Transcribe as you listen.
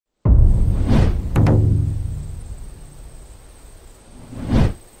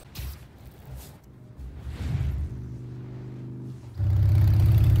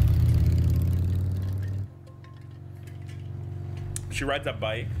She rides a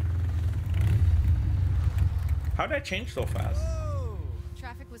bike. How did I change so fast? Whoa!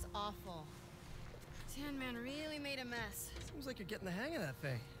 Traffic was awful. Tan Man really made a mess. Seems like you're getting the hang of that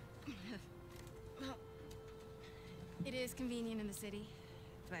thing. Well, it is convenient in the city,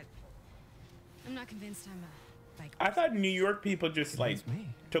 but I'm not convinced I'm a bike. I thought New York people just like me.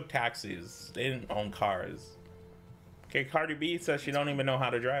 took taxis. They didn't own cars. Okay, Cardi B says she don't even know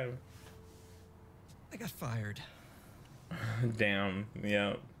how to drive. I got fired. Damn,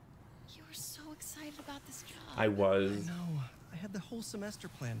 yeah. You were so excited about this job. I was. I know. I had the whole semester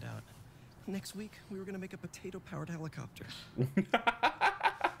planned out. Next week, we were gonna make a potato-powered helicopter.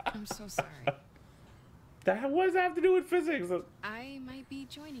 I'm so sorry. That what does that have to do with physics? I might be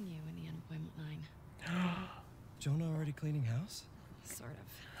joining you in the unemployment line. Jonah already cleaning house? Sort of.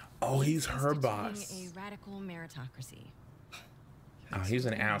 Oh, he's her instituting boss. A radical meritocracy. Oh, he's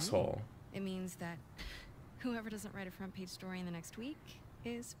an asshole. It means that whoever doesn't write a front page story in the next week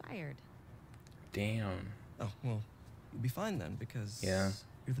is fired. Damn. Oh, well, you'll be fine then, because Yeah.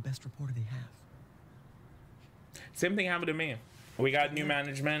 you're the best reporter they have. Same thing happened to me. We got new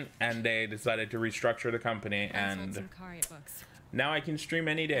management, and they decided to restructure the company, I sold and some Karia books. now I can stream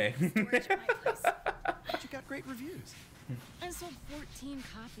any day. Storage at my place. But you got great reviews. I sold 14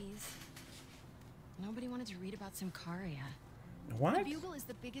 copies. Nobody wanted to read about some Karia. The What? Bugle is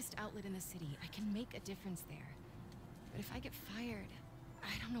the biggest outlet in the city. I can make a difference there. But if I get fired,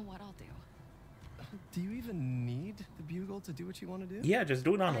 I don't know what I'll do. Do you even need the Bugle to do what you want to do? Yeah, just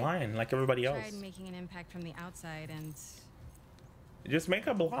do it online like everybody else. Tried making an impact from the outside, and Just make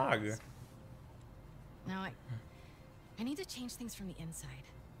a blog. now I need to change things from the inside.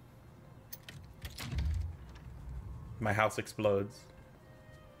 My house explodes.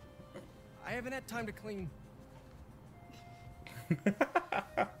 I haven't had time to clean.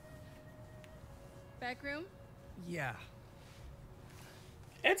 Back room? Yeah.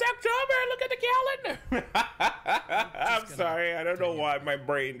 It's October. Look at the calendar. I'm sorry. I don't know why my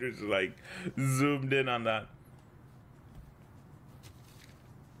brain just like zoomed in on that.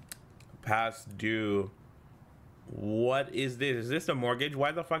 Past due. What is this? Is this a mortgage?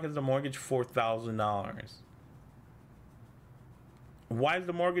 Why the fuck is the mortgage $4,000? Why is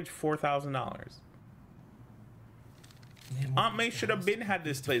the mortgage $4,000? Aunt May should have been had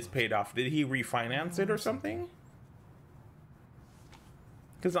this place paid off. Did he refinance it or something?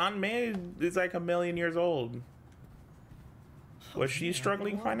 Because Aunt May is like 1,000,000 years old. Was she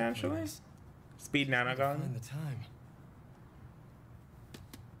struggling financially? Speed Nana Find gone. the time.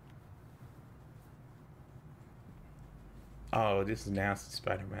 Oh, this is nasty,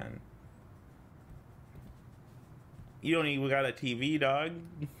 Spider-Man. You don't even got a TV, dog.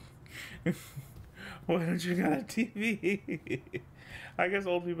 Why don't you got a TV? I guess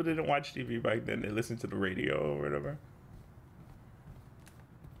old people didn't watch TV back then. They listened to the radio or whatever.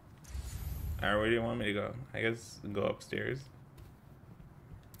 Alright, where do you want me to go? I guess go upstairs.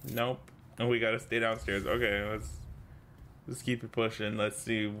 Nope. And we gotta stay downstairs. Okay, let's keep it pushing. Let's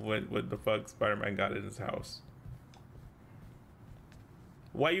see what the fuck Spider-Man got in his house.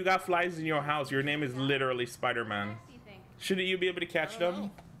 Why you got flies in your house? Your name is literally Spider-Man. Shouldn't you be able to catch them?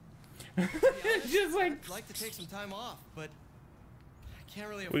 Just like I'd like to take some time off, but I can't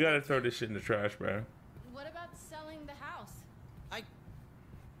really. we gotta throw this shit in the trash, bro. What about selling the house? I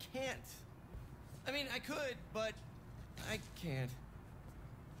can't. I mean, I could, but I can't.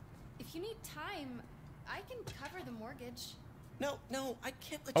 If you need time, I can cover the mortgage. No, I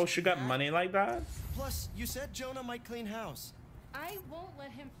can't let Oh, you she do got that. money like that? Plus, you said Jonah might clean house. I won't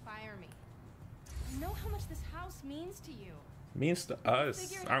let him fire me. I know how much this house means to you. Means to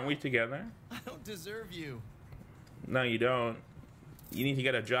us. Aren't we together? I don't deserve you. No, you don't. You need to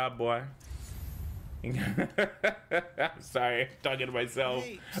get a job, boy. I'm sorry, talking to myself.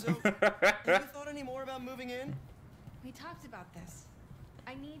 Hey, so have you thought any more about moving in? We talked about this.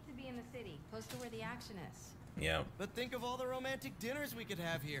 I need to be in the city, close to where the action is. Yeah. But think of all the romantic dinners we could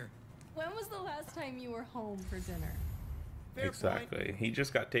have here. When was the last time you were home for dinner? Fair Exactly. point. He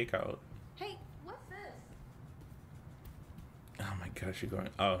just got takeout. Hey, what's this? Oh my gosh, she's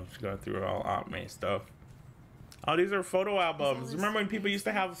going through all Aunt May stuff. Oh, these are photo albums. Remember when people used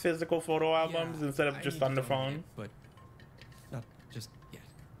to have physical photo albums Yeah, instead of I just need on to the donate phone? it, but not just yet.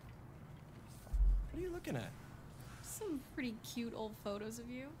 What are you looking at? Some pretty cute old photos of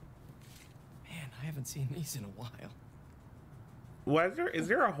you. Man, I haven't seen these in a while. Is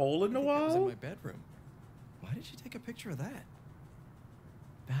there a hole in the I think that was in wall? my bedroom. Why did you take a picture of that?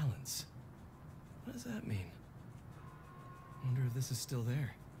 Balance. What does that mean? I wonder if this is still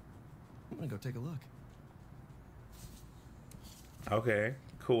there. I'm gonna go take a look. Okay,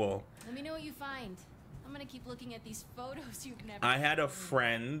 cool. Let me know what you find. I'm gonna keep looking at these photos you've never I had a seen.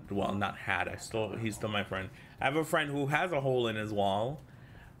 friend, well, not had, he's still my friend. I have a friend who has a hole in his wall,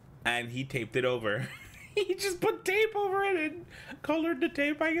 and he taped it over. He just put tape over it and colored the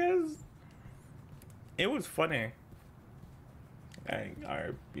tape, I guess. It was funny.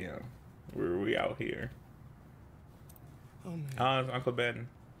 We out here. Oh man, It's Uncle Ben.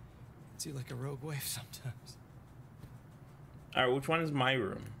 it's you like a rogue wave sometimes. All right, which one is my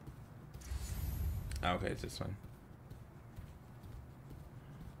room? Okay, it's this one.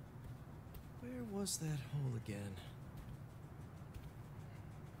 Where was that hole again?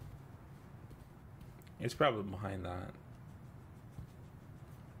 It's probably behind that.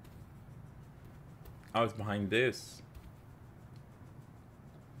 Oh, it's behind this.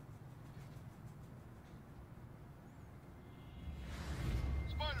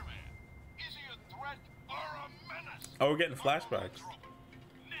 Spider-Man, is he a threat or a menace? Oh, we're getting flashbacks.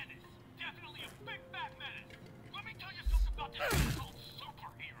 Menace. Definitely a big fat menace. Let me tell you something about this so-called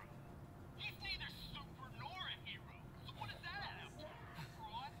superhero. He's neither super nor a hero. So what does that add up to? A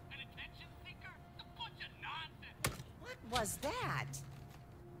fraud? An attention seeker? A bunch of nonsense. What was that?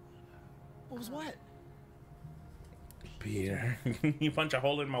 What was what? Peter, you punch a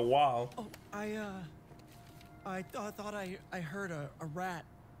hole in my wall. Oh, I thought I heard a rat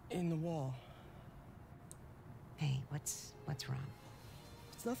in the wall. Hey, what's wrong?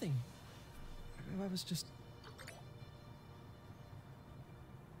 It's nothing. I was just...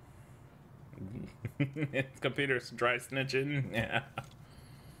 It's computer's dry snitching. Yeah.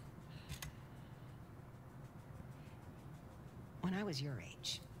 When I was your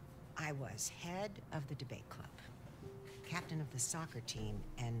age, I was head of the debate club, captain of the soccer team,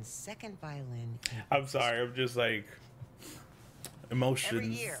 and second violin. I'm sorry. I'm just like emotions. Every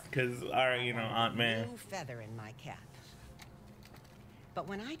year. Because, all right, you know, Aunt May. New feather in my cap. But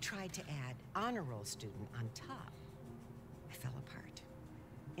when I tried to add honor roll student on top, I fell apart.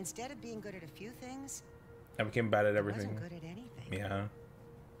 Instead of being good at a few things, I became bad at I everything. wasn't good at anything. Yeah.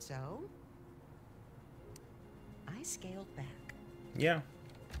 So, I scaled back. Yeah.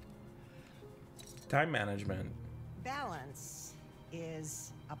 Time management. Balance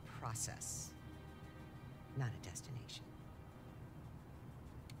is a process, not a destination.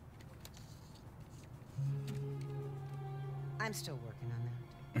 I'm still working on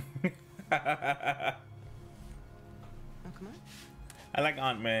that. Oh, come on. I like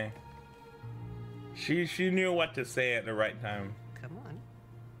Aunt May. She knew what to say at the right time. Come on.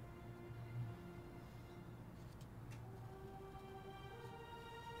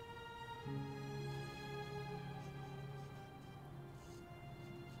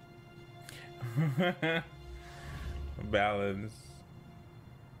 Balance.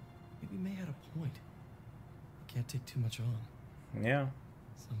 Maybe May had a point. Can't take too much on. Yeah.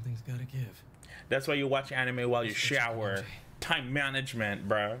 Something's gotta give. That's why you watch anime while you shower. Time management,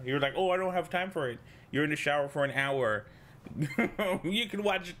 bruh. You're like, oh, I don't have time for it. You're in the shower for an hour. You can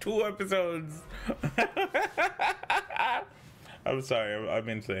watch 2 episodes. I'm sorry, I'm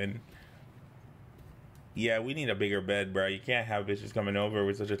insane. Yeah, we need a bigger bed, bro. You can't have bitches coming over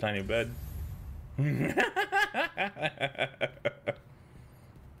with such a tiny bed.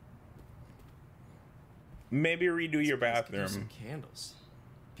 Maybe redo your Place could use bathroom. Some candles.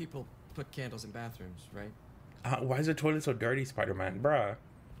 People put candles in bathrooms, right? Why is the toilet so dirty, Spider-Man? Bruh.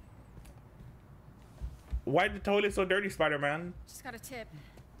 Why the toilet so dirty, Spider-Man? Just got a tip.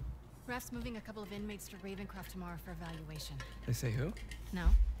 Raph's moving a couple of inmates to Ravencroft tomorrow for evaluation. They say who? No,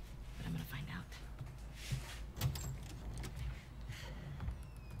 but I'm gonna find out.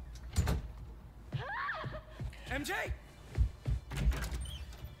 MJ!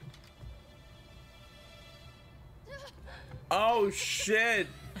 Oh, shit.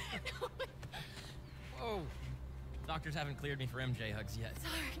 Whoa. Doctors haven't cleared me for MJ hugs yet.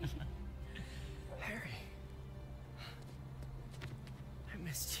 Sorry. Harry. I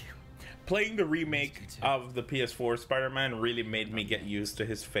missed you. Playing the remake of the PS4 Spider-Man really made me get used to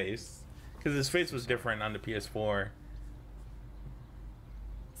his face. Because his face was different on the PS4.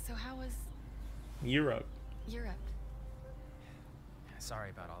 So how was Europe. Europe? Sorry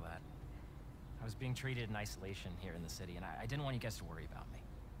about all that. I was being treated in isolation here in the city, and I didn't want you guys to worry about me.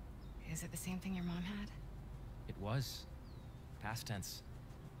 Is it the same thing your mom had? It was. Past tense.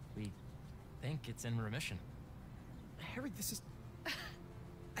 We think it's in remission. Harry, this is...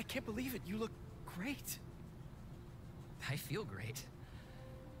 I can't believe it. You look great. I feel great.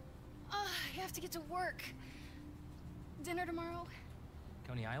 I have to get to work. Dinner tomorrow?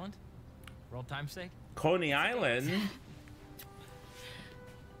 Coney Island? For old time's sake? Coney Island?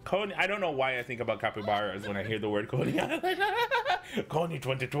 Coney, I don't know why I think about capybaras when I hear the word Coney Island. Coney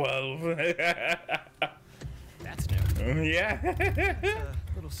 2012. Yeah.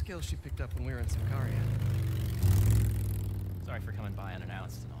 Little skill she picked up when we were in Sakaria. Sorry for coming by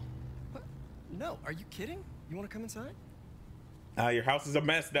unannounced and all. What? No, are you kidding? You want to come inside? Your house is a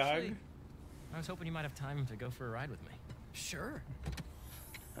mess, dog. Actually, I was hoping you might have time to go for a ride with me. Sure.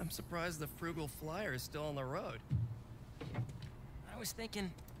 I'm surprised the frugal flyer is still on the road. I was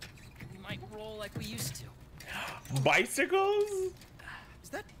thinking we might roll like we used to. Bicycles? Is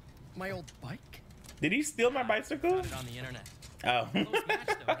that my old bike? Did he steal my bicycle? Found it on the internet. Oh. Close match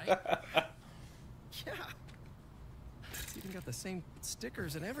though, right? Yeah. It's even got the same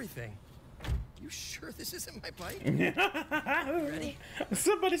stickers and everything. You sure this isn't my bike? Ready?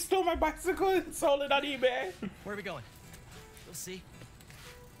 Somebody stole my bicycle and sold it on eBay. Where are we going? We'll see.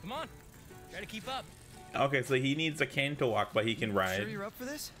 Come on. Try to keep up. Okay, so he needs a cane to walk, but he can ride. Sure you're up for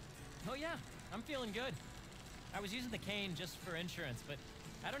this? Oh yeah, I'm feeling good. I was using the cane just for insurance, but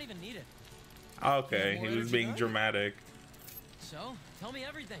I don't even need it. Okay, More he was energy being than I do. dramatic. So, tell me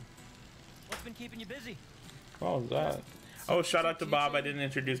everything. What's been keeping you busy? What was that? Oh, shout out to Bob. I didn't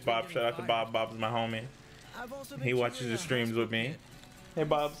introduce Bob. Shout out to Bob. Bob's my homie. I've also been He watches keeping the a streams house with book me. kit. Hey,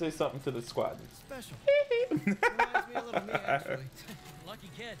 Bob, say something to the squad. Special. Reminds me a little of me, actually. Lucky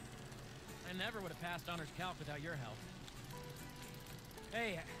kid. I never would have passed honors calc without your help.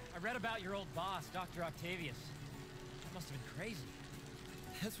 Hey, I read about your old boss, Dr. Octavius. That must have been crazy.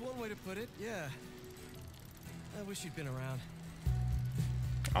 That's one way to put it, yeah. I wish you'd been around.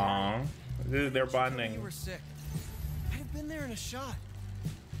 Aw, they're You bonding. were sick. I'd have been there in a shot.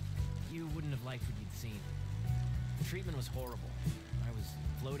 You wouldn't have liked what you'd seen. The treatment was horrible. I was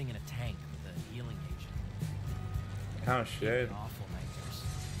floating in a tank with a healing agent. Oh shit. Awful nightmares.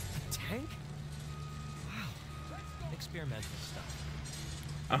 Tank? Experimental stuff.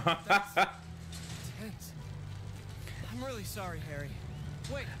 Tense. I'm really sorry, Harry.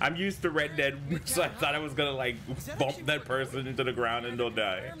 Wait, I'm used to Red Dead, so I thought I was gonna like bump that person into the ground and they'll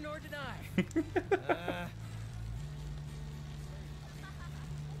die. Confirm nor deny.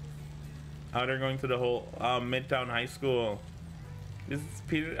 Oh, they're going to the whole Midtown High School. This is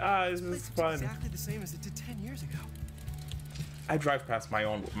Peter. This is it's fun. exactly the same as it did 10 years ago. I drive past my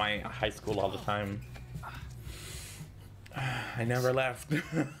high school all the time. I never left.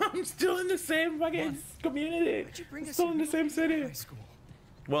 I'm still in the same fucking community. Why'd you bring us Still here? in the same city. High school.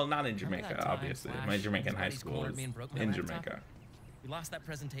 Well, not in Remember that Jamaica, time obviously. Flash My Jamaican and high his school buddies is cornered me and broke my in laptop? Jamaica. We lost that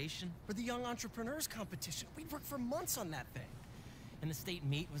presentation, For the Young Entrepreneurs Competition. We'd worked for months on that thing. and the state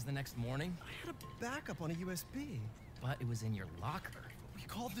meet was the next morning, I had a backup on a USB. but it was in your locker. We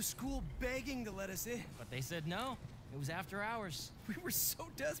called the school begging to let us in. But they said no. It was after hours. We were so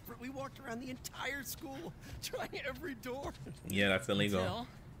desperate, we walked around the entire school, trying every door. Yeah, that's illegal. Until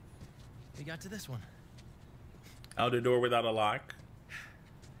we got to this one. Out the door without a lock.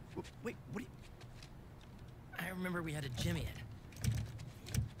 Wait, what do you... I remember we had to jimmy it.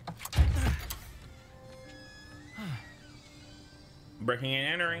 Breaking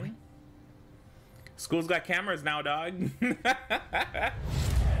and entering. School's got cameras now, dog.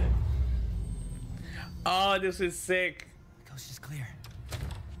 Oh, this is sick. The coast is clear.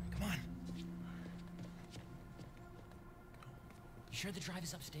 Come on. You sure the drive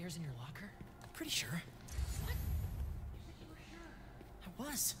is upstairs in your locker? Pretty sure. What? I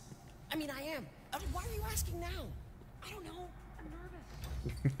was. I mean, I am. Why are you asking now? I don't know. I'm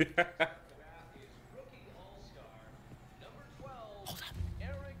nervous. Hold up.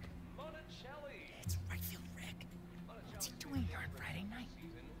 Eric Monticelli. It's right field Rick. What's he doing here on Friday night?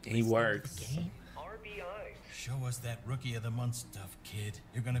 He works. Game? RBI. Show us that Rookie of the Month stuff, kid.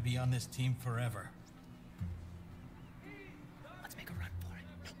 You're gonna be on this team forever. Let's make a run for it.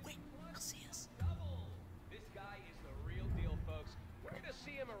 No, wait. He'll see us. This guy is the real deal, folks. We're gonna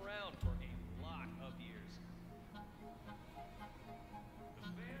see him around for a lot of years.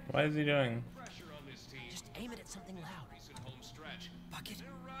 What is he doing? Pressure on this team. Just aim it at something loud. Recent home stretch. Bucket. They're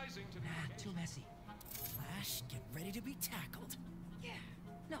rising to the Nah, too messy. Flash, get ready to be tackled. Yeah.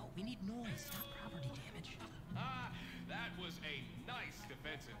 No, we need noise, not property damage. That was a nice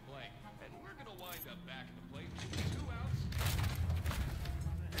defensive play. And we're gonna wind up back at the plate with 2 outs.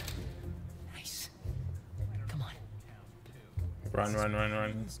 Nice. Come on. Run, run, run,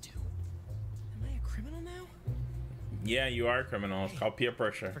 run. Let's do. Am I a criminal now? Yeah, you are a criminal. It's called peer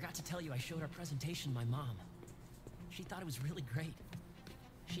pressure. Forgot to tell you I showed our presentation to my mom. She thought it was really great.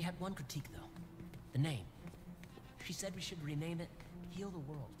 She had one critique, though. The name. She said we should rename it Heal the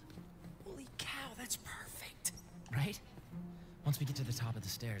World. Holy cow, that's perfect. Right? Once we get to the top of the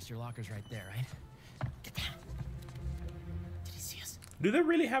stairs, your locker's right there, right? Get down. Did he see us? Do they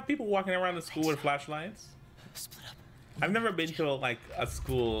really have people walking around the school with flashlights? Split up. I've never been to like a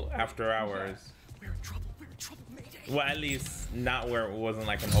school after hours. We're in trouble. We're in trouble. Mayday. Well, at least not where it wasn't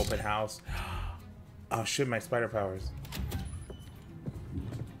like an open house. Oh shit, my spider powers.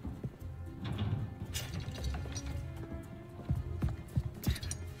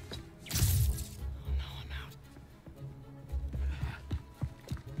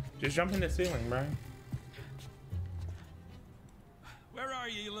 Just jump in the ceiling, Brian. Where are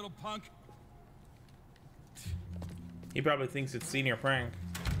you little punk? He probably thinks it's senior prank.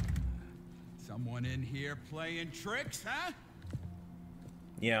 Someone in here playing tricks, huh?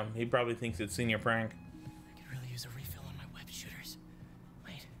 Yeah, he probably thinks it's senior prank. I could really use a refill on my web shooters.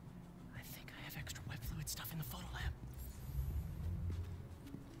 Wait, I think I have extra web fluid stuff in the photo lab.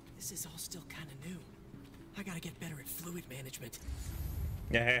 This is all still kind of new. I gotta get better at fluid management.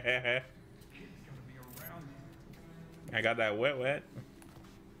 Yeah. I got that wet.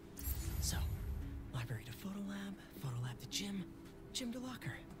 So, library to photo lab to gym to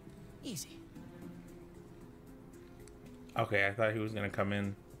locker. Easy. Okay, I thought he was gonna come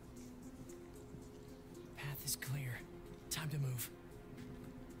in. Path is clear. Time to move.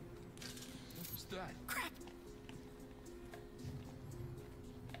 What was that? Crap!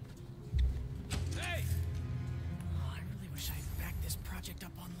 Hey! Oh, I really wish I'd backed this project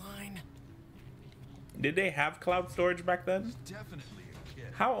up online. Did they have cloud storage back then? Definitely a kid.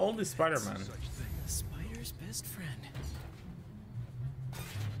 How old is Spider-Man? Such thing. The spider's best friend.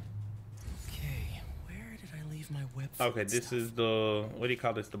 Okay, where did I leave my web? Okay, this stuff? is the, what do you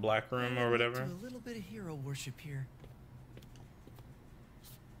call this, the black room or whatever? Do a little bit of hero worship here.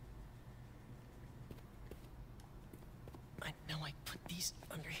 I know I put these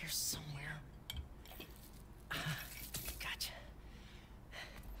under here somewhere. Gotcha.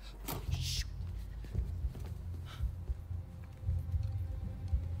 Shoot.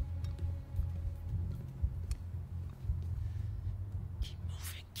 Keep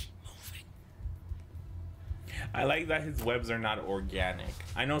moving. I like that his webs are not organic.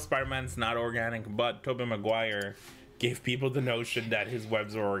 I know Spider-Man's not organic, but Tobey Maguire gave people the notion that his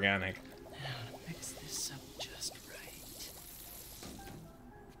webs are organic. Now to mix this up just right.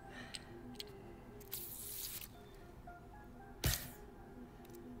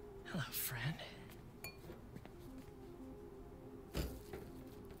 Hello, friend.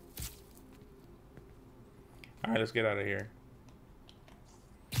 All right, let's get out of here.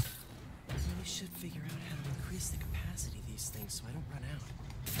 I really should figure out how to increase the capacity of these things so I don't run out.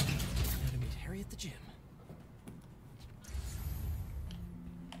 Now to meet Harry at the gym.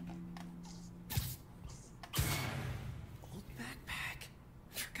 Old backpack.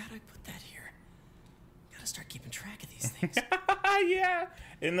 Forgot I put that here. Gotta start keeping track of these things. Yeah.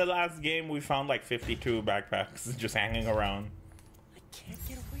 In the last game, we found like 52 backpacks just hanging around. I can't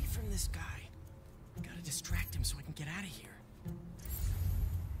get away from this guy. Gotta distract him so I can get out of here.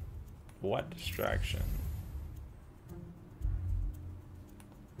 What distraction?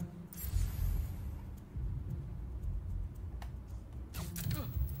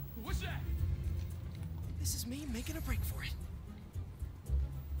 What's that? This is me making a break for it.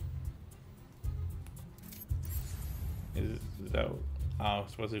 Is that? Oh, I'm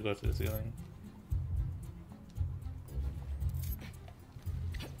supposed to go to the ceiling.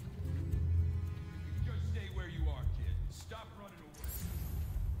 Just stay where you are, kid. Stop running away.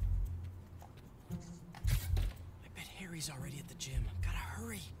 I bet Harry's already at the gym. Gotta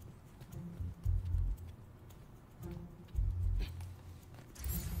hurry.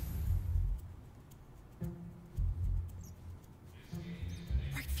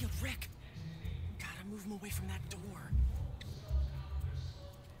 Right field, Rick. Gotta move him away from that door.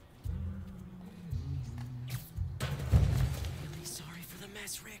 Really sorry for the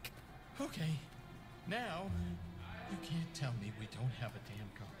mess, Rick. Okay. Now, you can't tell me we don't have a damn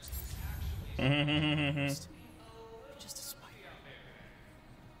ghost. Just a spider.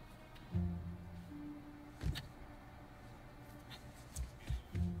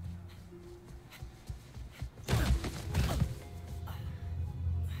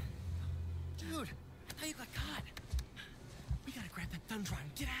 Dude, how you got caught? We gotta grab that thumb drive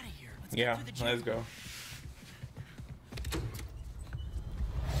and get out of here. Let's Yeah, get through the gym. let's go.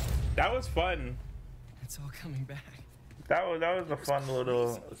 That was fun. It's all coming back. That was a fun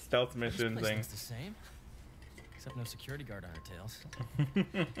little stealth mission This place thing. looks the same, except no security guard on our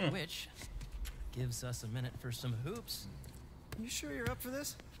tails. Which gives us a minute for some hoops. You sure you're up for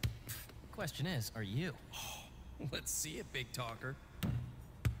this? Question is, are you? Let's see it, big talker.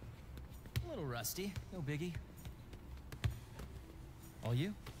 A little rusty, no biggie. All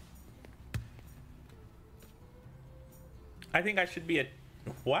you? I think I should be a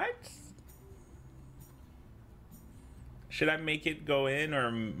what? Should I make it go in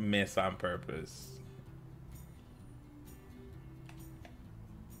or miss on purpose?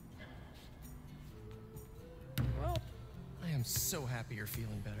 I'm so happy you're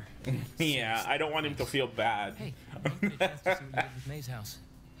feeling better. Yeah, I don't want him to feel bad. Hey, I didn't get a chance to see what you did with May's house.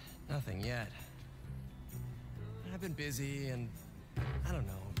 Nothing yet. I've been busy and I don't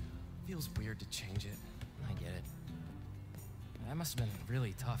know. Feels weird to change it. I get it. That must have been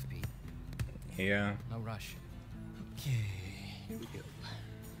really tough, Pete. Yeah. No rush. Okay, here we go.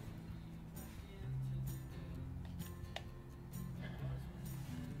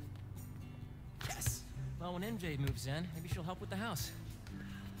 Yes! Well, when MJ moves in, maybe she'll help with the house.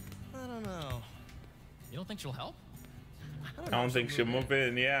 I don't know. You don't think she'll help? I don't think she'll move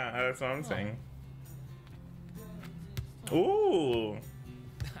in. Yeah, that's what I'm saying. Ooh.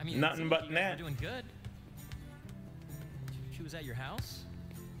 I mean, Nothing it seems but like you guys net. were doing good. She was at your house?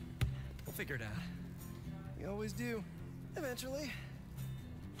 We'll figure it out. We always do. Eventually.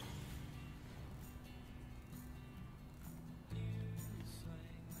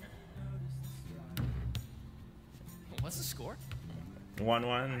 What's the score?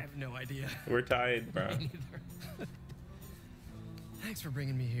 1-1. I have no idea. We're tied, bro. Me neither. Thanks for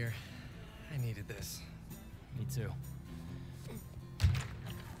bringing me here. I needed this. Me too.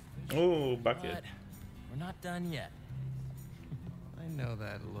 Ooh, bucket. But we're not done yet. I know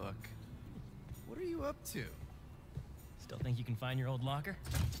that look. What are you up to? Still think you can find your old locker?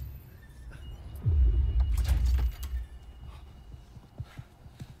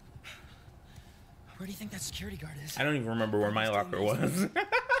 Where do you think that security guard is? I don't even remember where my locker was.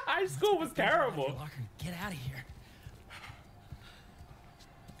 High school was terrible. Your locker and get out of here.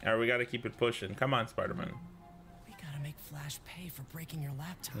 Alright, we gotta keep it pushing. Come on, Spider-Man. We gotta make Flash pay for breaking your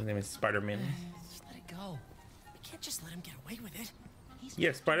laptop. His name is Spider-Man. Just let it go. We can't just let him get away with it.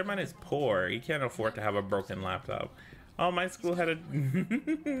 Yeah, Spider-Man is poor. He can't afford to have a broken laptop. Oh, my school had a...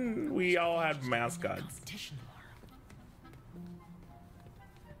 we all had mascots. Competition tomorrow.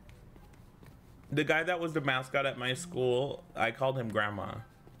 The guy that was the mascot at my school, I called him Grandma.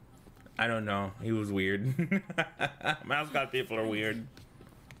 I don't know. He was weird. Mascot people are weird.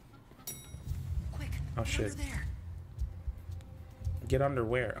 Quick, Oh, get shit. under there. Get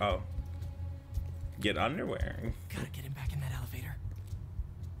underwear. Oh. Get underwear. Gotta get him back in that elevator.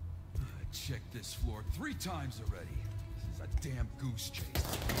 I checked this floor 3 times already. This is a damn goose chase.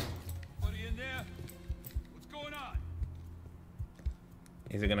 Anybody in there? What's going on?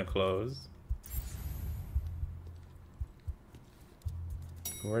 Is it gonna close?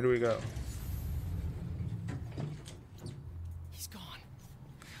 Where do we go? He's gone.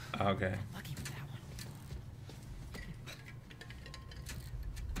 Okay. Lucky with that one.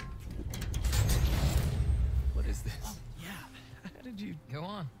 What is this? Oh, yeah. How did you... Go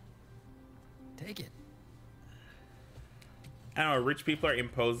on. Take it. I don't know, rich people are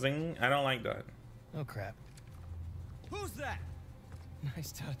imposing. I don't like that. Oh, crap. Who's that?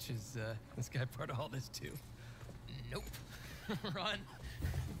 Nice touch. Is this guy part of all this too? Nope. Run.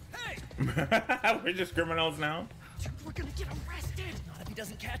 Hey! We're just criminals now. Dude, we're gonna get arrested. Not if he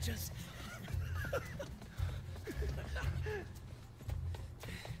doesn't catch us.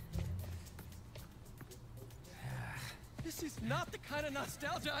 This is not the kind of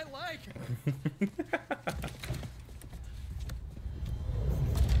nostalgia I like.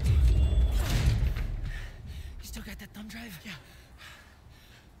 You still got that thumb drive? Yeah.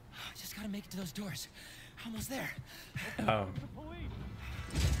 Just gotta make it to those doors. Almost there. Oh.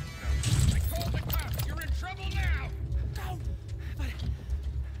 Call the cops! You're in trouble now! No! But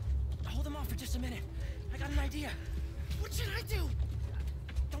hold them off for just a minute. I got an idea. What should I do?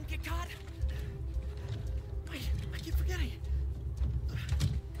 Don't get caught. Wait, I keep forgetting.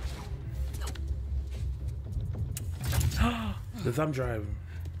 The thumb drive.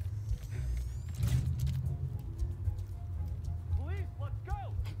 Police, let's go!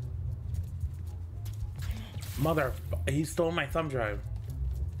 Mother, he stole my thumb drive.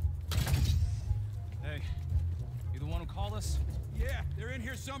 Hey, you the one who called us? Yeah, they're in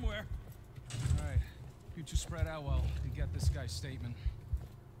here somewhere. All right, you two spread out while we get this guy's statement.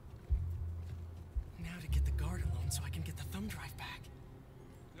 Now to get the guard alone so I can get the thumb drive back.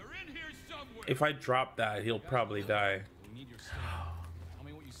 They're in here somewhere. If I drop that, he'll probably die. We need your statement. Tell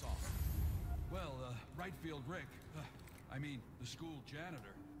me what you saw. Well, right field Rick, I mean, the school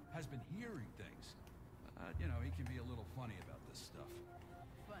janitor, has been hearing things. You know, he can be a little funny about this stuff.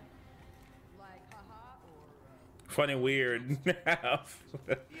 Funny. Like, haha, or, Funny, weird. He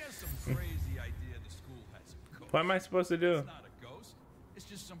has some crazy idea the school has a ghost. What am I supposed to do? It's not a ghost. It's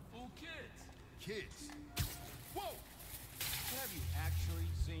just some fool kids. Kids? Whoa! Have you actually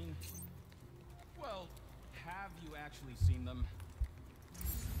seen? Well, Have you actually seen them?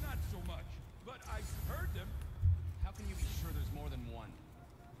 not so much, but I've heard them. How can you be sure there's more than one?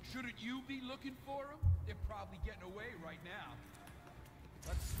 Shouldn't you be looking for them? They're probably getting away right now.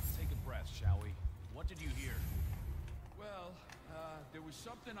 Let's take a breath, shall we? What did you hear? Well, there was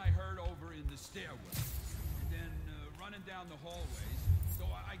something I heard over in the stairwell. And then running down the hallways. So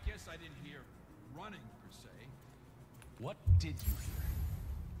I guess I didn't hear running, per se. What did you hear?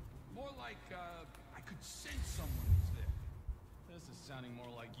 More like, I could sense someone was there. This is sounding more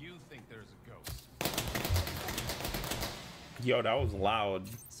like you think there's a ghost. Yo, that was loud.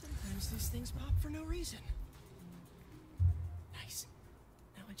 Sometimes these things pop for no reason. Nice.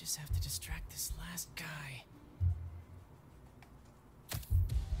 Now I just have to distract this last guy.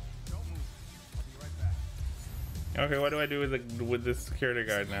 Don't move. I'll be right back. Okay, what do I do with the security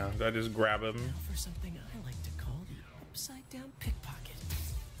guard now? Do I just grab him? Now for something I like to call the upside-down pickpocket.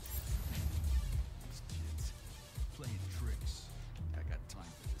 These kids playing tricks. I got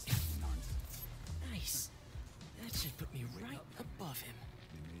time for this nonsense. Nice. That should put me right above him.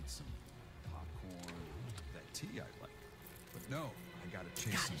 They made some popcorn, that tea I like. But no, I gotta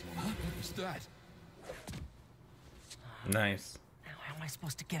chase these ones. What's that? Nice. Now how am I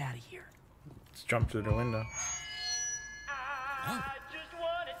supposed to get out of here? Let's jump through the window. I just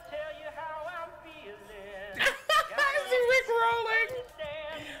want to tell you how I'm feeling. Rick rolling.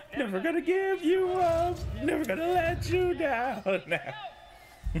 Never gonna give you up. Never gonna let you down.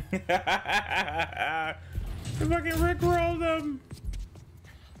 The fucking Rick rolled him.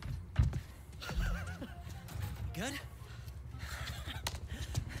 Good?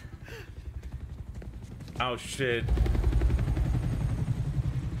 Oh shit.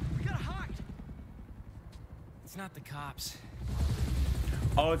 We gotta hide. It's not the cops.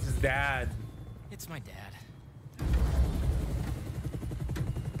 Oh, it's his dad. It's my dad.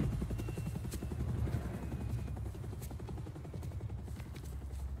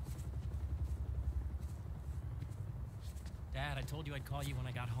 Dad, I told you I'd call you when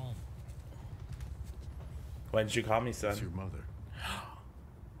I got home. Why did you call me, son? It's your mother.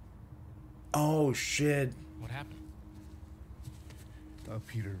 Oh shit. What happened?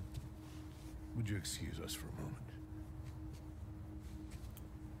 Peter, would you excuse us for a moment?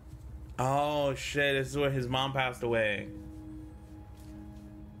 Oh shit, this is where his mom passed away.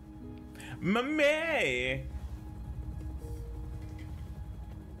 Mommy!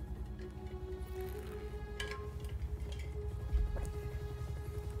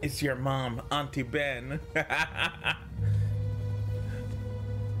 It's your mom, Auntie Ben.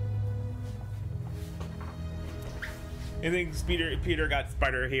 You think Peter got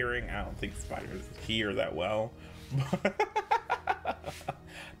spider hearing? I don't think spiders hear that well.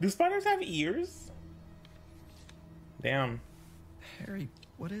 Do spiders have ears? Damn. Harry,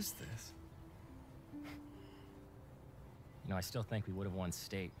 what is this? You know, I still think we would have won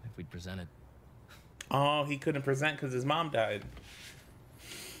state if we'd presented. Oh, he couldn't present because his mom died.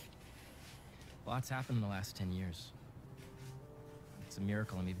 Lots happened in the last 10 years. It's a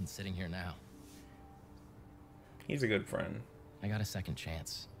miracle I'm even sitting here now. He's a good friend. I got a second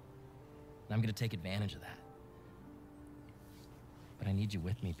chance. And I'm gonna take advantage of that. But I need you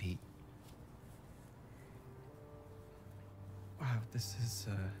with me, Pete. Wow, this is,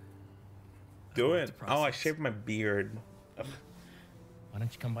 Do it. Oh, I shaved my beard. Ugh. Why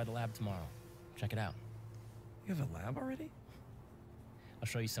don't you come by the lab tomorrow? Check it out. You have a lab already? I'll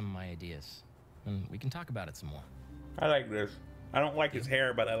show you some of my ideas. And we can talk about it some more. I like this. I don't like his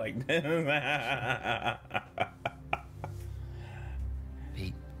hair, but I like this.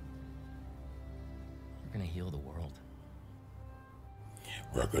 Pete, we're gonna heal the world.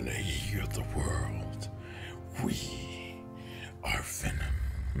 We're gonna heal the world. We